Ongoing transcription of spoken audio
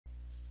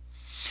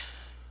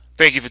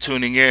Thank you for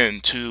tuning in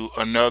to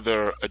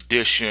another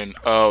edition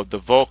of the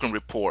Vulcan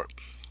Report.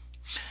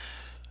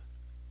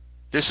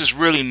 This is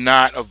really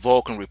not a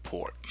Vulcan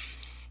Report.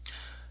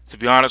 To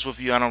be honest with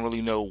you, I don't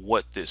really know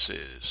what this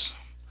is.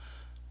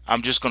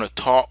 I'm just going to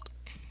talk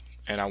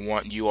and I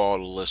want you all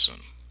to listen.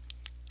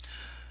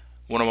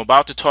 What I'm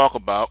about to talk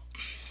about,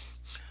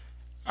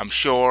 I'm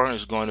sure,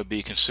 is going to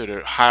be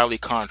considered highly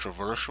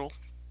controversial.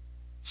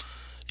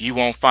 You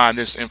won't find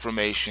this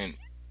information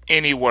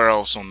anywhere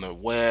else on the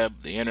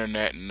web, the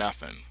internet,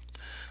 nothing.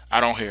 I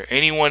don't hear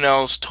anyone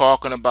else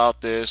talking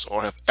about this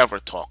or have ever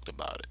talked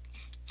about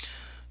it.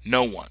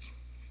 No one.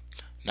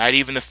 Not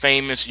even the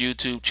famous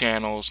YouTube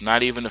channels,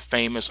 not even the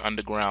famous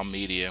underground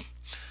media,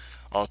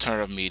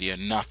 alternative media,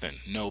 nothing.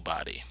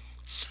 Nobody.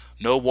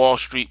 No Wall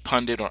Street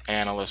pundit or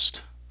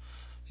analyst.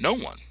 No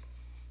one.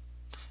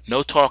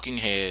 No talking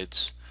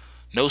heads.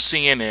 No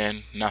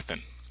CNN.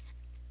 Nothing.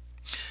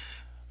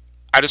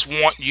 I just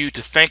want you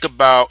to think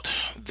about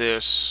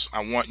this.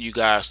 I want you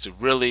guys to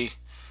really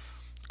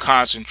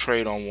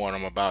concentrate on what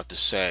I'm about to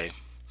say.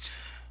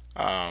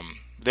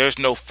 There's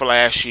no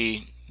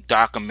flashy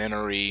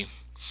documentary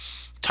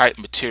type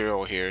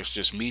material here. It's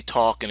just me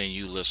talking and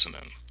you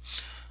listening.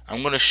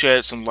 I'm going to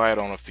shed some light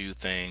on a few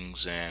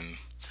things, and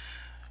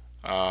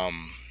I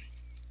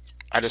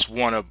just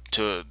want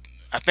to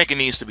I think it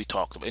needs to be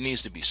talked about. It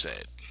needs to be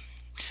said.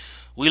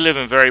 We live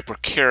in very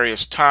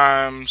precarious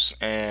times,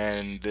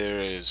 and there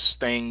is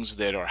things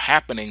that are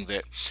happening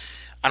that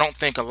I don't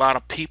think a lot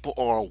of people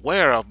are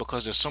aware of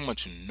because there's so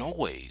much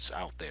noise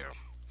out there.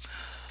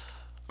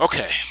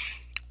 Okay,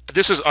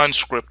 this is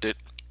unscripted.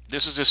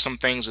 This is just some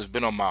things that's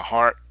been on my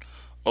heart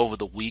over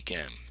the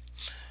weekend.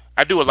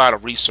 I do a lot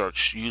of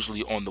research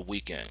usually on the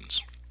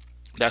weekends.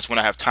 That's when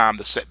I have time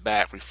to sit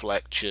back,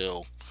 reflect,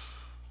 chill,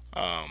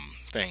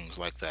 things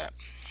like that.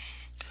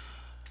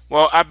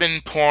 Well, I've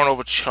been poring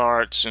over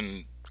charts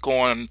and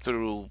going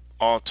through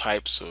all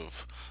types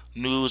of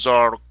news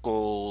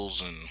articles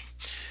and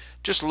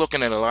just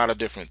looking at a lot of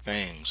different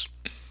things.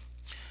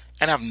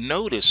 And I've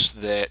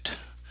noticed that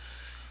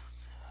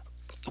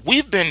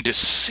we've been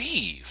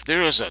deceived.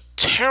 There is a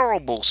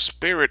terrible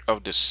spirit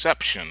of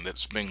deception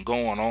that's been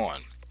going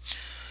on.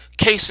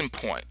 Case in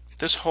point,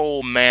 this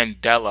whole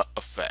Mandela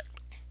effect.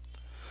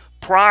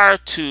 Prior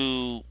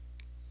to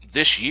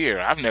this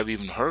year, I've never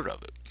even heard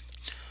of it.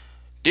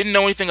 Didn't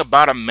know anything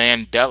about a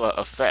Mandela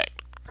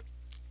effect,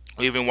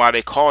 even why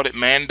they called it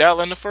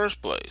Mandela in the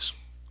first place.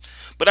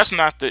 But that's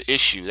not the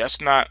issue. That's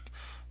not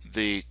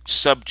the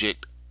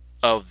subject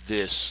of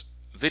this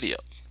video.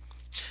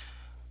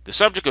 The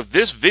subject of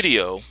this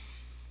video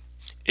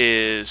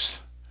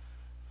is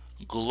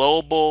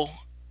global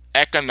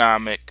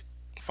economic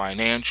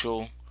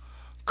financial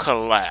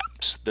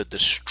collapse, the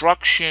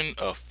destruction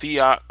of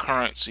fiat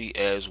currency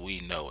as we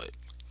know it.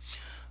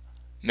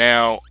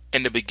 Now,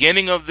 in the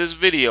beginning of this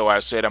video, I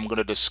said I'm going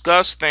to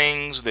discuss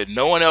things that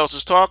no one else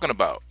is talking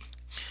about.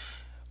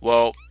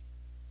 Well,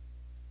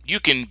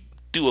 you can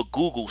do a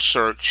Google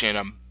search and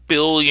a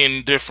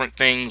billion different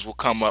things will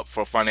come up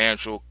for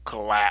financial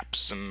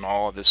collapse and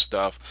all this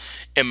stuff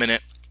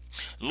imminent.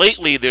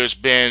 Lately, there's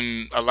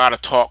been a lot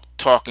of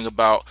talking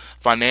about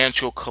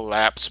financial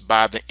collapse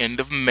by the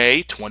end of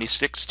May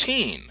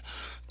 2016,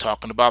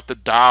 talking about the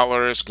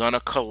dollar is going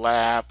to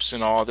collapse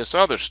and all this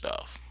other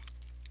stuff.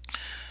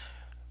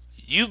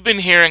 You've been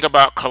hearing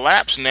about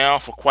collapse now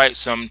for quite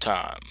some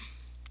time.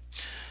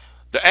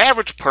 The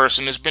average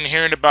person has been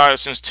hearing about it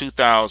since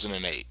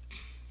 2008.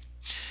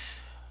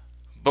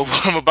 But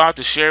what I'm about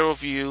to share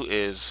with you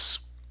is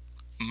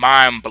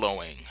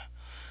mind-blowing.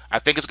 I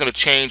think it's going to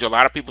change a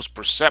lot of people's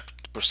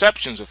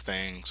perceptions of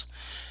things.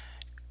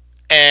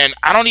 And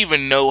I don't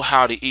even know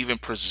how to even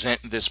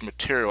present this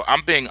material.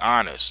 I'm being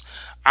honest.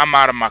 I'm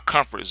out of my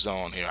comfort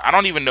zone here. I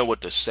don't even know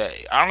what to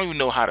say. I don't even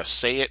know how to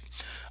say it.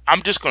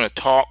 I'm just going to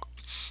talk.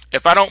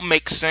 If I don't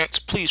make sense,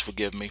 please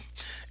forgive me.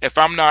 If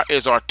I'm not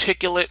as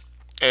articulate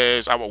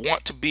as I would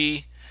want to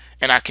be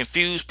and I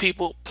confuse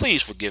people,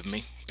 please forgive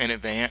me in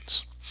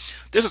advance.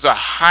 This is a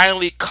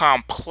highly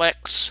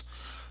complex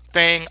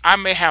thing. I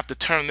may have to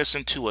turn this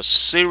into a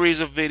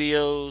series of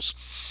videos,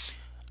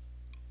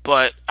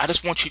 but I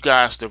just want you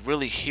guys to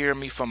really hear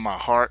me from my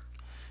heart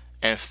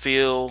and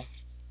feel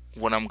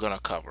what I'm going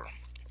to cover.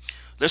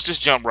 Let's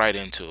just jump right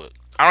into it.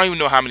 I don't even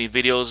know how many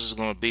videos this is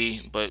going to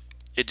be, but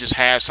it just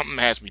has something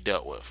that has to be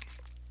dealt with.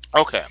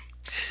 Okay.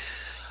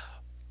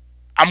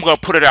 I'm going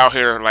to put it out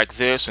here like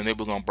this, and then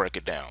we're going to break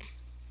it down.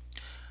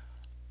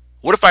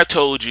 What if I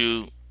told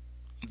you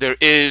there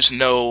is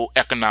no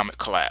economic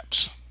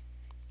collapse?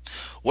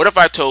 What if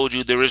I told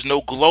you there is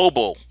no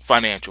global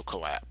financial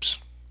collapse?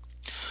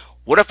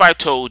 What if I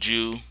told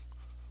you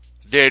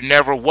there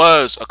never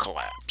was a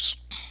collapse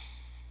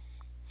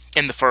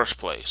in the first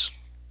place?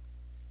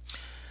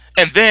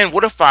 And then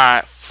what if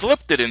I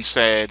flipped it and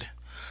said,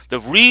 the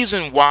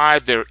reason why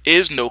there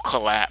is no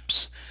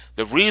collapse,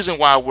 the reason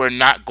why we're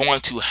not going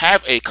to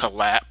have a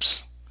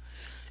collapse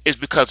is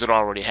because it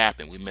already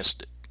happened. We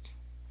missed it.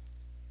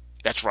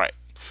 That's right.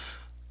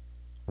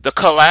 The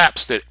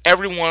collapse that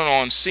everyone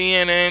on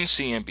CNN,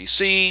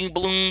 CNBC,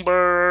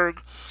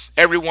 Bloomberg,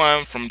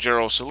 Everyone from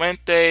Gerald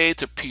Celente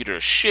to Peter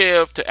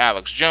Schiff to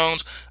Alex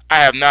Jones, I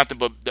have nothing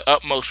but the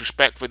utmost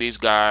respect for these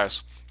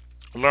guys.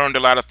 Learned a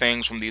lot of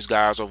things from these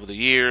guys over the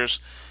years.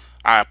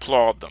 I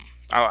applaud them.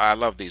 I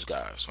love these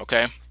guys,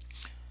 okay?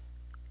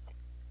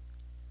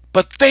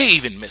 But they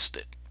even missed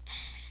it.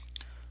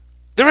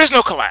 There is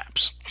no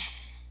collapse.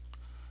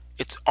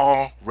 It's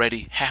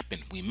already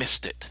happened. We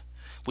missed it.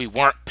 We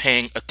weren't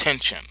paying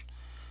attention.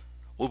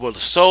 We were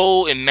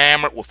so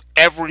enamored with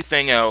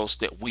everything else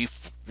that we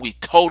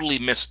totally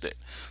missed it.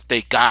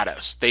 They got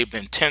us. They've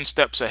been 10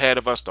 steps ahead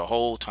of us the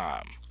whole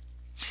time.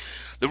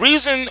 The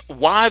reason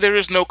why there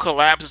is no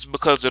collapse is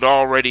because it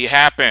already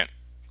happened.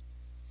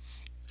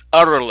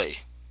 Utterly.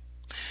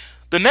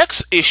 The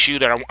next issue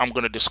that I'm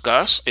going to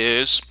discuss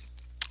is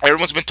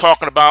everyone's been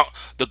talking about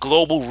the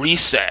global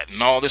reset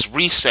and all this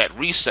reset.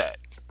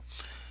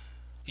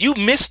 You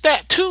missed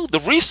that too. The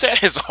reset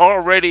has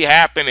already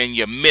happened and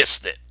you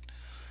missed it.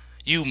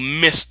 You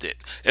missed it.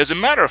 As a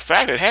matter of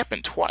fact, it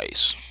happened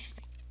twice.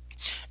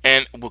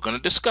 And we're going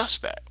to discuss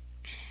that.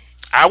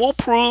 I will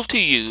prove to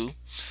you,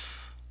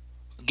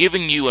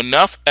 giving you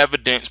enough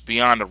evidence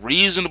beyond a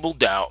reasonable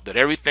doubt, that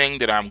everything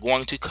that I'm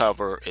going to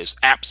cover is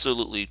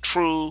absolutely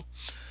true.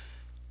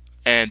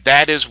 And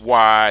that is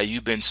why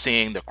you've been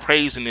seeing the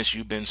craziness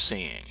you've been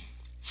seeing.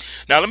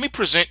 Now let me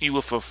present you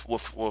with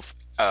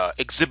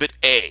Exhibit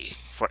A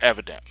for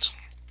evidence.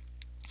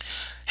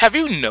 Have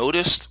you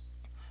noticed,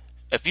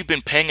 if you've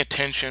been paying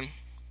attention,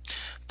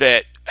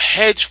 that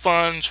hedge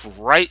funds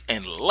right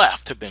and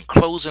left have been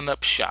closing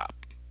up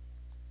shop?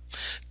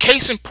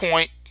 Case in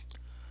point,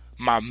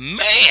 my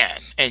man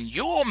and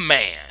your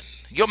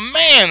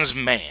man's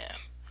man,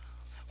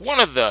 one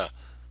of the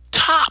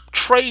top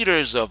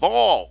traders of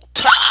all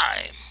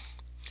time,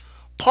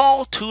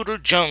 Paul Tudor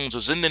Jones,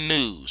 was in the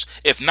news,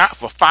 if not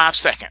for 5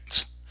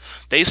 seconds.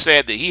 They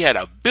said that he had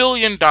 $1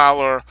 billion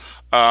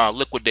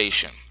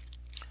liquidation.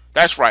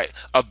 That's right,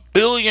 $1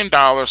 billion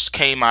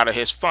came out of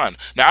his fund.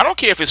 Now, I don't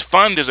care if his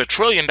fund is $1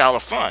 trillion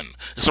fund.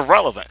 It's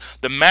irrelevant.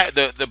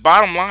 The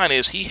bottom line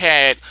is he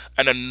had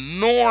an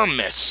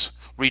enormous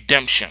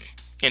redemption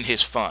in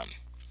his fund.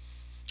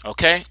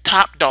 Okay?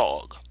 Top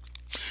dog.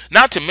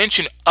 Not to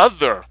mention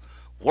other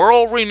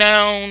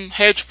world-renowned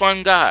hedge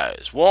fund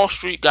guys, Wall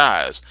Street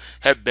guys,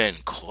 have been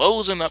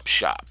closing up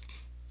shop,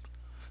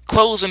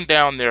 closing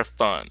down their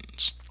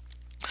funds.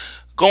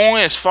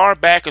 Going as far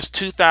back as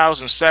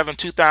 2007,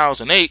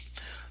 2008,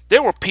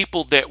 there were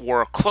people that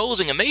were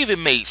closing, and they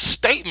even made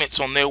statements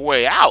on their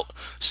way out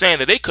saying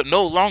that they could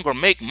no longer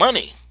make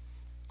money.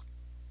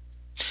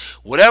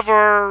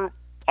 Whatever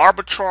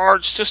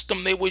arbitrage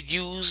system they were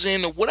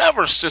using, or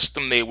whatever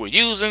system they were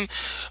using,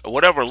 or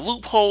whatever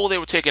loophole they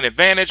were taking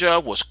advantage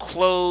of was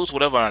closed.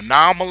 Whatever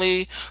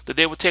anomaly that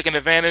they were taking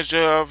advantage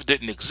of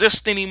didn't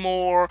exist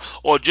anymore,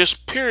 or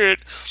just period,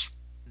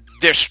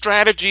 their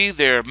strategy,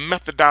 their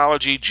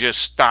methodology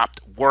just stopped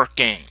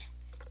working.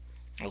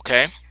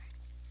 Okay?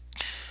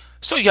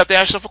 So you have to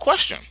ask yourself a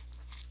question.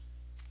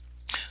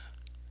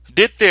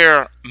 Did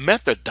their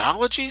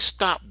methodology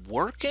stop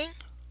working?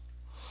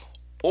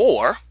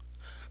 Or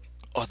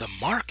are the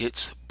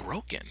markets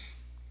broken?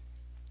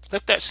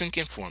 Let that sink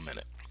in for a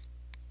minute.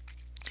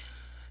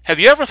 Have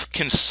you ever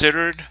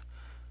considered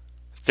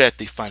that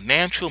the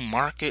financial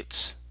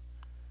markets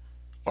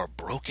are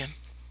broken?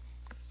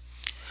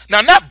 Now,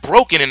 not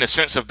broken in the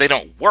sense of they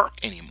don't work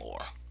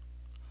anymore.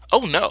 Oh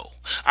no.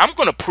 I'm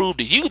going to prove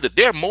to you that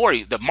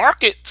the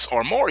markets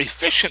are more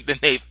efficient than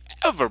they've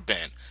ever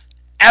been.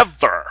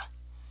 Ever.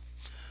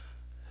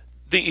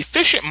 The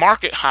efficient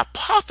market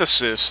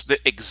hypothesis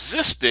that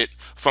existed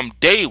from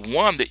day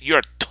one that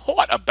you're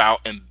taught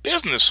about in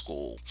business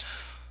school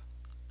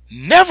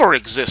never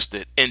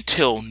existed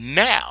until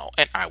now,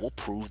 and I will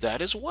prove that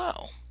as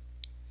well.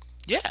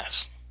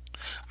 Yes.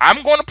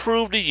 I'm going to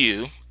prove to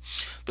you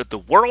that the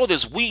world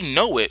as we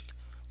know it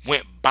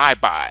went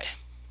bye-bye.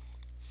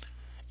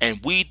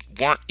 And we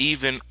weren't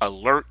even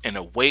alert and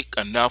awake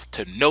enough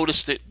to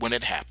notice it when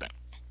it happened.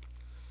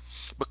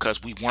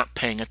 Because we weren't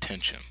paying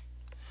attention.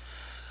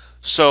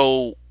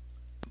 So,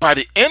 by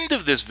the end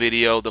of this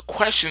video, the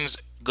question's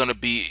going to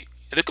be,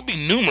 there could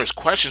be numerous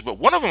questions, but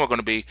one of them are going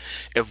to be,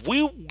 if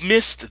we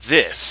missed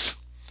this,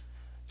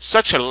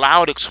 such a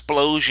loud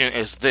explosion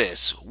as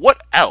this,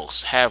 what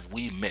else have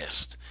we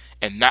missed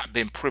and not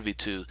been privy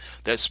to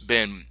that's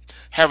been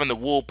having the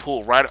wool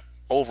pulled right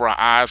over our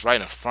eyes, right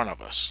in front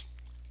of us?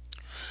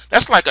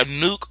 That's like a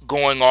nuke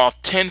going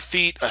off 10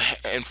 feet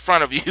in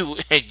front of you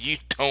and you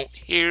don't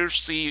hear,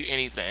 see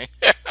anything.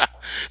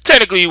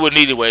 Technically you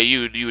wouldn't anyway,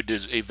 you would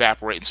just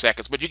evaporate in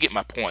seconds, but you get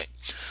my point.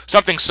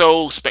 Something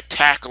so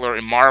spectacular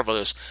and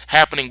marvelous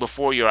happening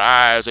before your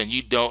eyes and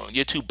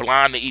you're too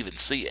blind to even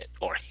see it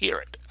or hear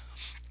it.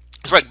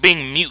 It's like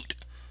being mute.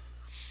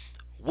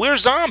 We're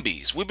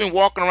zombies. We've been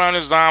walking around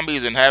as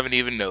zombies and haven't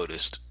even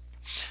noticed.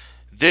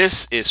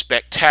 This is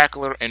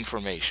spectacular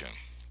information.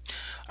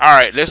 All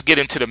right, let's get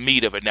into the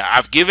meat of it now.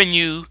 I've given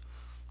you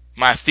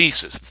my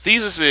thesis. The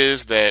thesis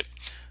is that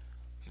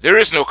there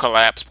is no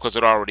collapse because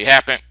it already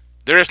happened.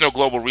 There is no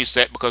global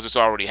reset because it's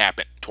already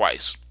happened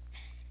twice.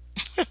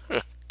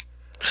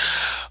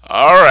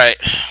 All right,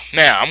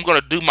 now I'm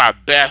going to do my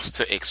best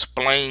to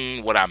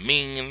explain what I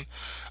mean.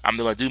 I'm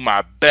going to do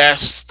my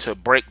best to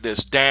break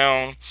this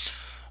down.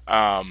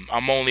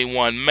 I'm only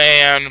one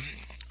man.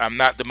 I'm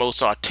not the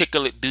most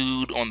articulate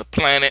dude on the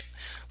planet,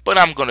 but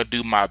I'm going to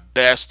do my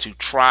best to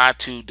try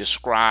to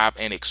describe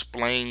and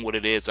explain what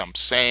it is I'm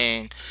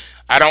saying.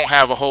 I don't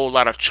have a whole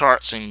lot of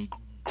charts and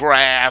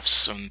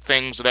graphs and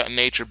things of that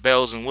nature,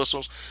 bells and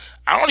whistles.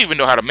 I don't even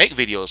know how to make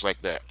videos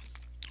like that.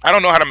 I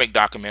don't know how to make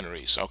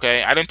documentaries,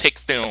 okay? I didn't take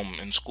film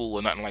in school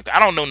or nothing like that. I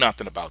don't know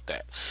nothing about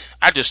that.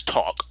 I just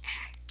talk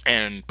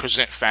and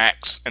present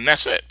facts, and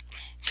that's it.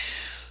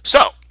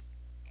 So,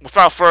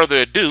 without further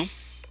ado,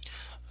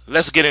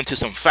 let's get into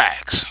some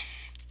facts.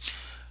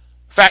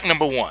 Fact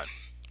number one,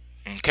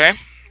 okay?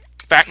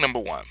 Fact number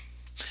one.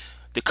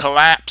 The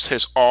collapse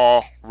has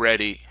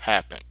already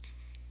happened.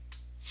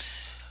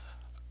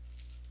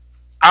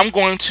 I'm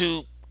going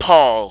to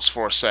pause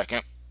for a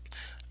second.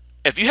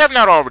 If you have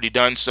not already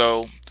done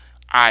so,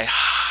 I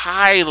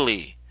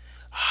highly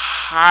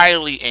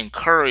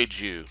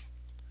encourage you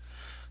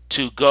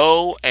to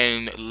go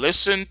and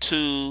listen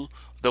to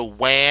the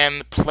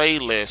W.A.N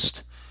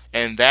playlist,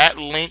 and that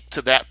link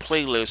to that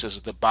playlist is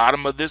at the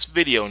bottom of this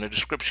video in the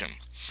description.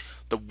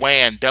 The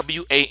W.A.N,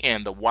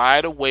 W.A.N, the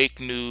Wide Awake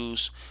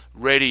News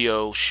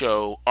radio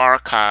show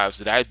archives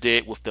that I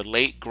did with the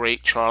late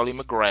great Charlie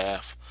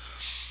McGrath.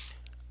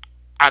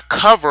 I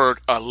covered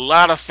a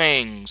lot of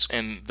things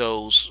in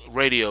those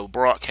radio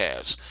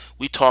broadcasts.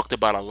 We talked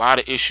about a lot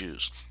of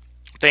issues,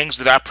 things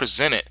that I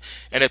presented,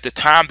 and at the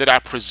time that I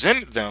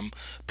presented them,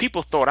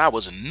 people thought I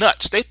was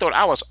nuts. They thought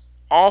I was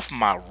off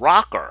my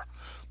rocker.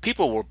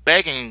 People were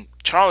begging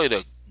Charlie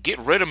to get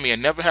rid of me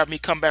and never have me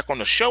come back on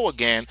the show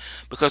again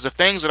because the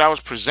things that I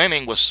was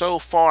presenting was so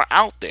far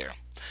out there.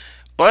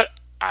 But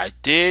I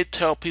did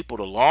tell people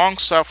to long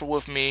suffer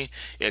with me.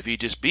 If you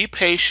just be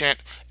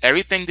patient,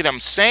 everything that I'm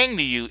saying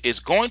to you is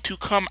going to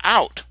come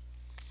out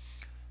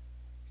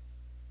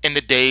in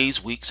the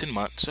days, weeks, and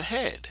months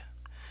ahead.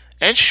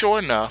 And sure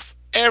enough,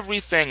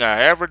 everything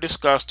I ever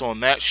discussed on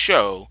that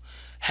show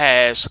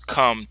has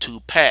come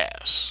to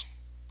pass.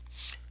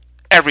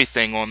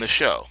 Everything on the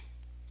show.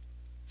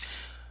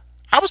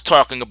 I was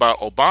talking about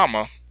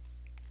Obama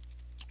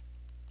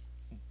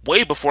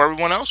way before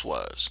everyone else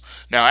was.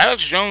 Now,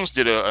 Alex Jones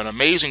did an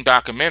amazing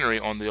documentary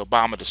on the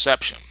Obama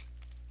deception.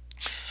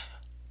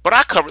 But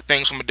I covered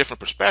things from a different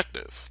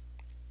perspective.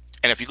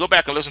 And if you go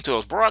back and listen to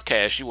those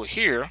broadcasts, you will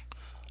hear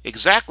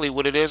exactly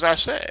what it is I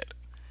said.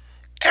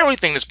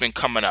 Everything that's been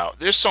coming out.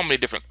 There's so many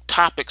different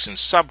topics and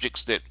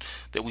subjects that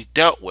we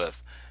dealt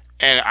with.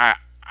 And I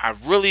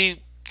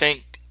really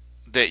think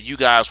that you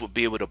guys would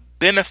be able to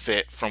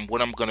benefit from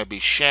what I'm going to be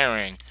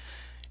sharing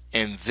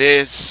in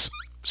this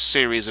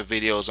series of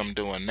videos I'm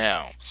doing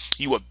now.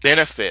 You would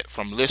benefit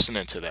from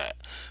listening to that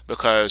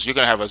because you're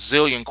going to have a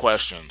zillion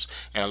questions,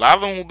 and a lot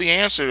of them will be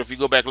answered if you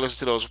go back and listen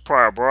to those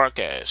prior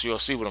broadcasts. You'll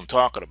see what I'm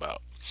talking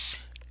about.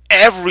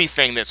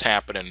 Everything that's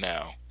happening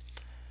now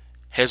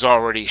has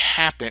already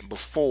happened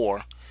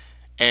before,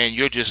 and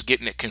you're just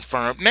getting it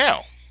confirmed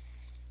now.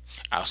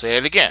 I'll say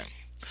it again.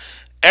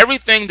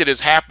 Everything that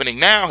is happening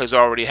now has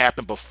already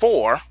happened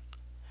before,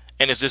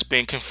 and is just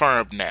being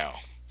confirmed now.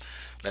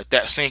 Let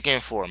that sink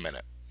in for a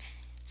minute.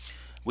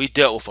 We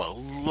dealt with a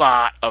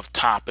lot of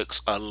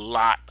topics, a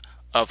lot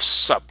of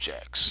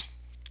subjects,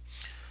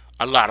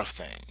 a lot of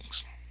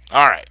things.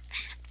 All right,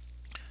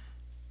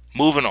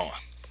 moving on.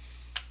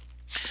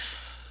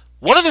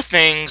 One of the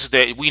things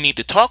that we need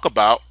to talk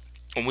about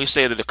when we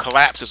say that the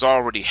collapse has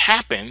already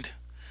happened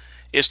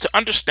is to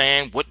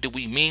understand what do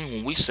we mean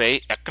when we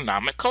say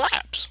economic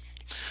collapse.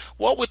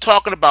 Well, we're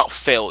talking about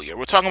failure.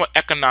 We're talking about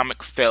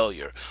economic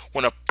failure.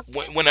 When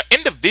an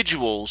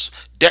individual's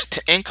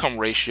debt-to-income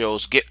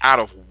ratios get out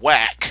of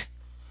whack,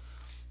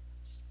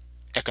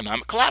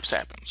 economic collapse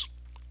happens.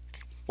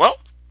 Well,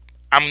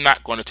 I'm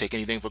not going to take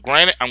anything for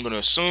granted. I'm going to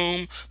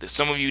assume that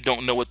some of you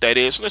don't know what that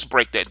is. So let's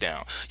break that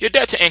down. Your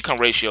debt-to-income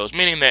ratios,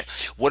 meaning that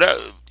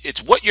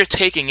it's what you're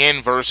taking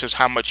in versus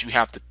how much you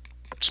have to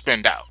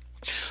spend out.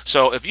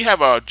 So if you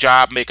have a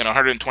job making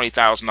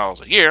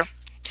 $120,000 a year,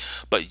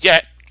 but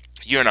yet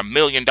you're in $1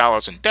 million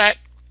in debt,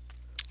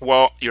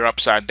 well, you're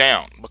upside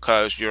down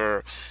because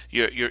your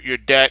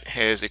debt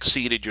has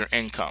exceeded your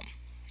income.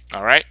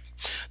 All right.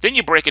 Then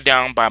you break it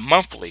down by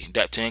monthly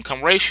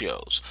debt-to-income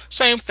ratios.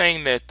 Same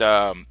thing that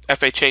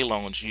FHA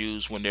loans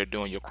use when they're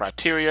doing your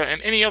criteria,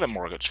 and any other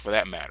mortgage for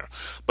that matter.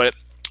 But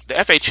the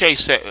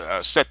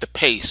FHA set the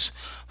pace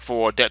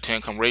for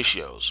debt-to-income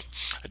ratios.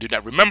 I do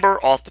not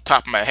remember off the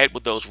top of my head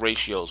what those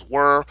ratios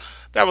were.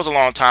 That was a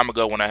long time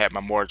ago when I had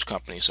my mortgage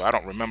company, so I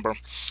don't remember.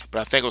 But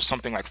I think it was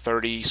something like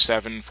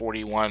 37,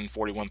 41,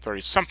 41, 30,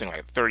 something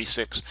like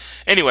 36.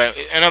 Anyway,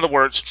 in other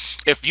words,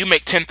 if you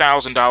make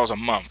 $10,000 a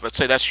month, let's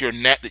say that's your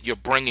net that you're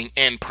bringing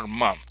in per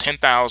month,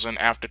 $10,000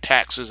 after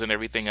taxes and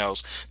everything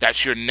else,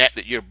 that's your net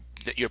that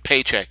your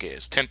paycheck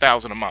is,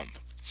 $10,000 a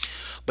month.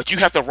 But you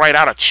have to write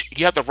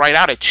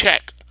out a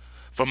check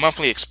for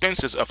monthly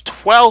expenses of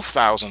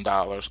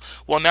 $12,000.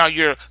 Well, now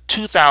you're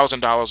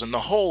 $2,000 in the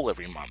hole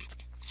every month.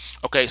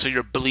 Okay, so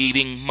you're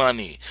bleeding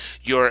money.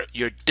 Your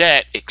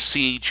debt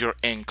exceeds your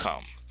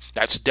income.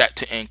 That's debt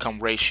to income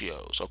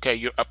ratios. Okay,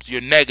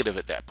 you're negative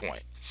at that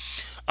point.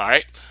 All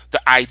right.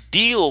 The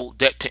ideal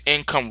debt to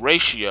income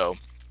ratio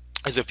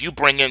is if you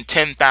bring in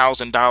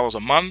 $10,000 a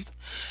month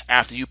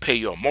after you pay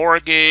your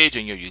mortgage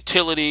and your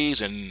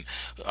utilities and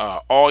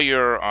all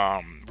your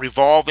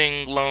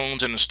revolving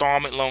loans and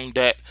installment loan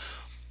debt.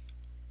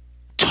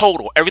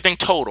 Total, everything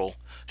total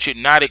should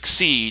not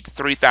exceed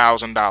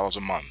 $3,000 a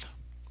month.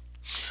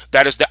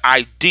 That is the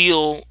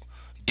ideal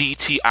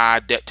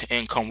DTI, debt to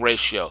income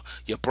ratio.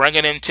 You're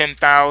bringing in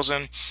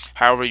 10,000,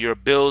 however your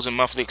bills and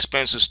monthly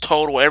expenses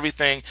total,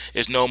 everything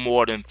is no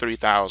more than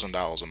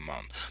 $3,000 a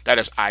month. That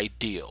is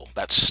ideal.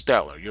 That's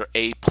stellar. You're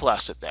A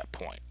plus at that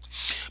point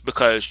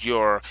because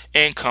your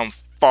income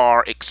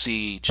far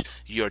exceeds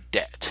your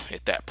debt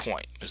at that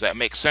point. Does that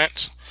make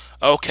sense?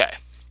 Okay.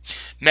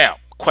 Now,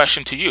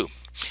 question to you.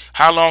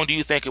 How long do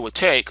you think it would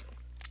take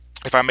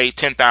if I made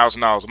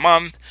 $10,000 a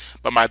month,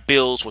 but my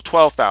bills were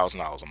 $12,000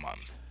 a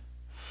month?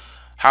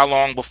 How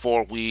long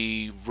before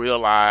we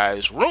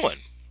realize ruin?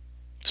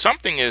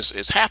 Something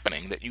is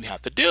happening that you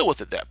have to deal with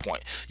at that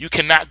point. You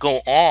cannot go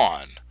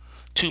on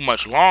too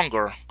much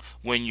longer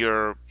when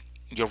you're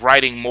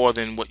writing more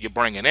than what you're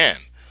bringing in.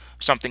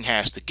 Something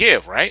has to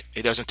give, right?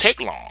 It doesn't take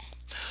long.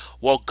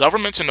 Well,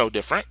 governments are no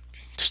different.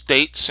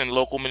 States and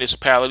local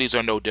municipalities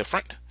are no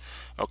different.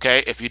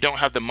 Okay, if you don't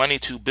have the money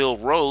to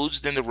build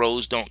roads, then the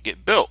roads don't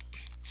get built.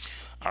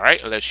 All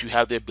right, unless you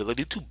have the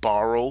ability to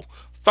borrow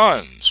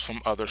funds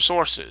from other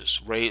sources,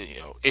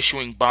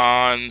 issuing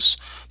bonds,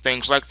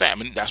 things like that.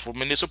 I mean, that's where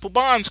municipal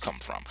bonds come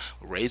from.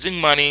 Raising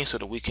money so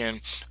that we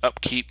can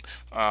upkeep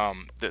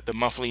the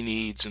monthly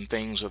needs and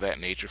things of that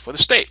nature for the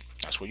state.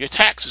 That's where your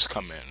taxes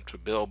come in to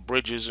build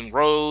bridges and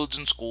roads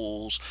and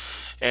schools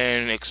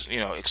and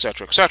et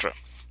cetera, et cetera.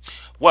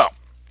 Well,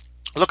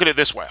 look at it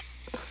this way.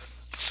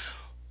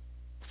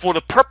 For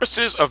the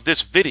purposes of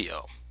this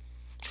video,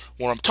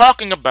 when I'm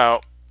talking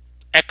about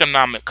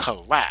economic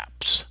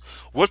collapse,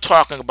 we're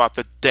talking about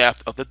the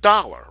death of the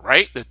dollar,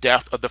 right? The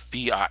death of the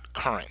fiat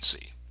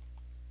currency.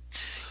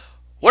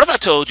 What if I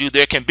told you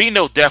there can be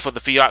no death of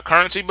the fiat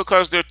currency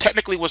because there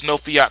technically was no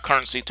fiat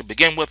currency to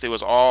begin with? It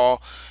was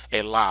all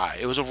a lie.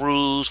 It was a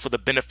ruse for the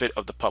benefit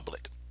of the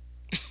public.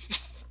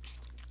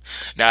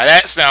 Now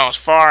that sounds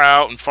far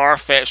out and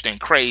far-fetched and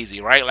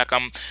crazy, right? Like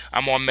I'm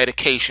on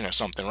medication or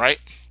something, right?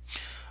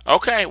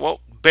 Okay,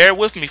 well, bear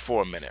with me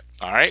for a minute,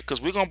 all right?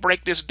 Because we're gonna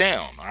break this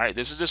down, all right?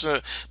 This is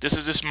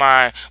just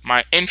my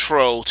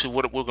intro to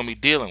what we're gonna be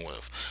dealing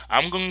with.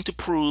 I'm going to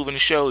prove and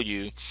show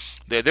you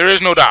that there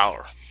is no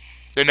dollar.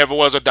 There never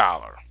was a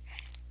dollar.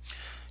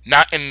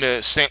 Not in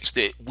the sense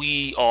that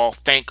we all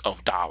think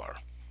of dollar.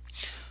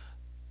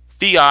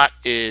 Fiat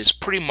is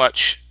pretty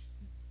much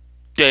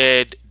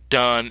dead,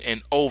 done,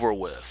 and over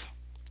with.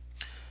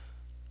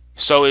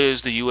 So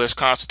is the U.S.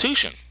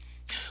 Constitution.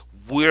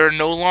 We're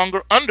no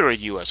longer under a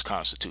U.S.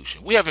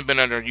 Constitution. We haven't been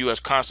under a U.S.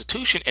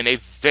 Constitution in a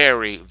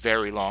very,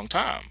 very long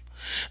time.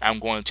 I'm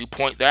going to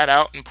point that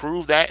out and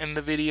prove that in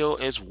the video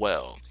as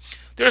well.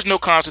 There's no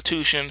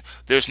Constitution.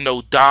 There's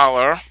no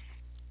dollar.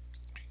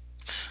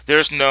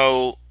 There's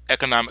no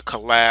economic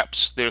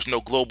collapse. There's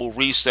no global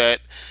reset.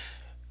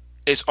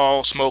 It's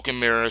all smoke and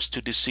mirrors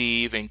to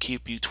deceive and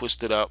keep you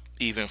twisted up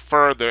even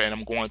further. And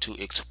I'm going to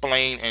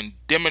explain and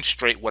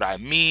demonstrate what I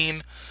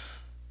mean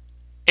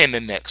in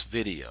the next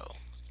video.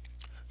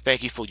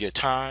 Thank you for your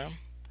time,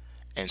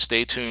 and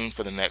stay tuned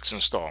for the next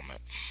installment.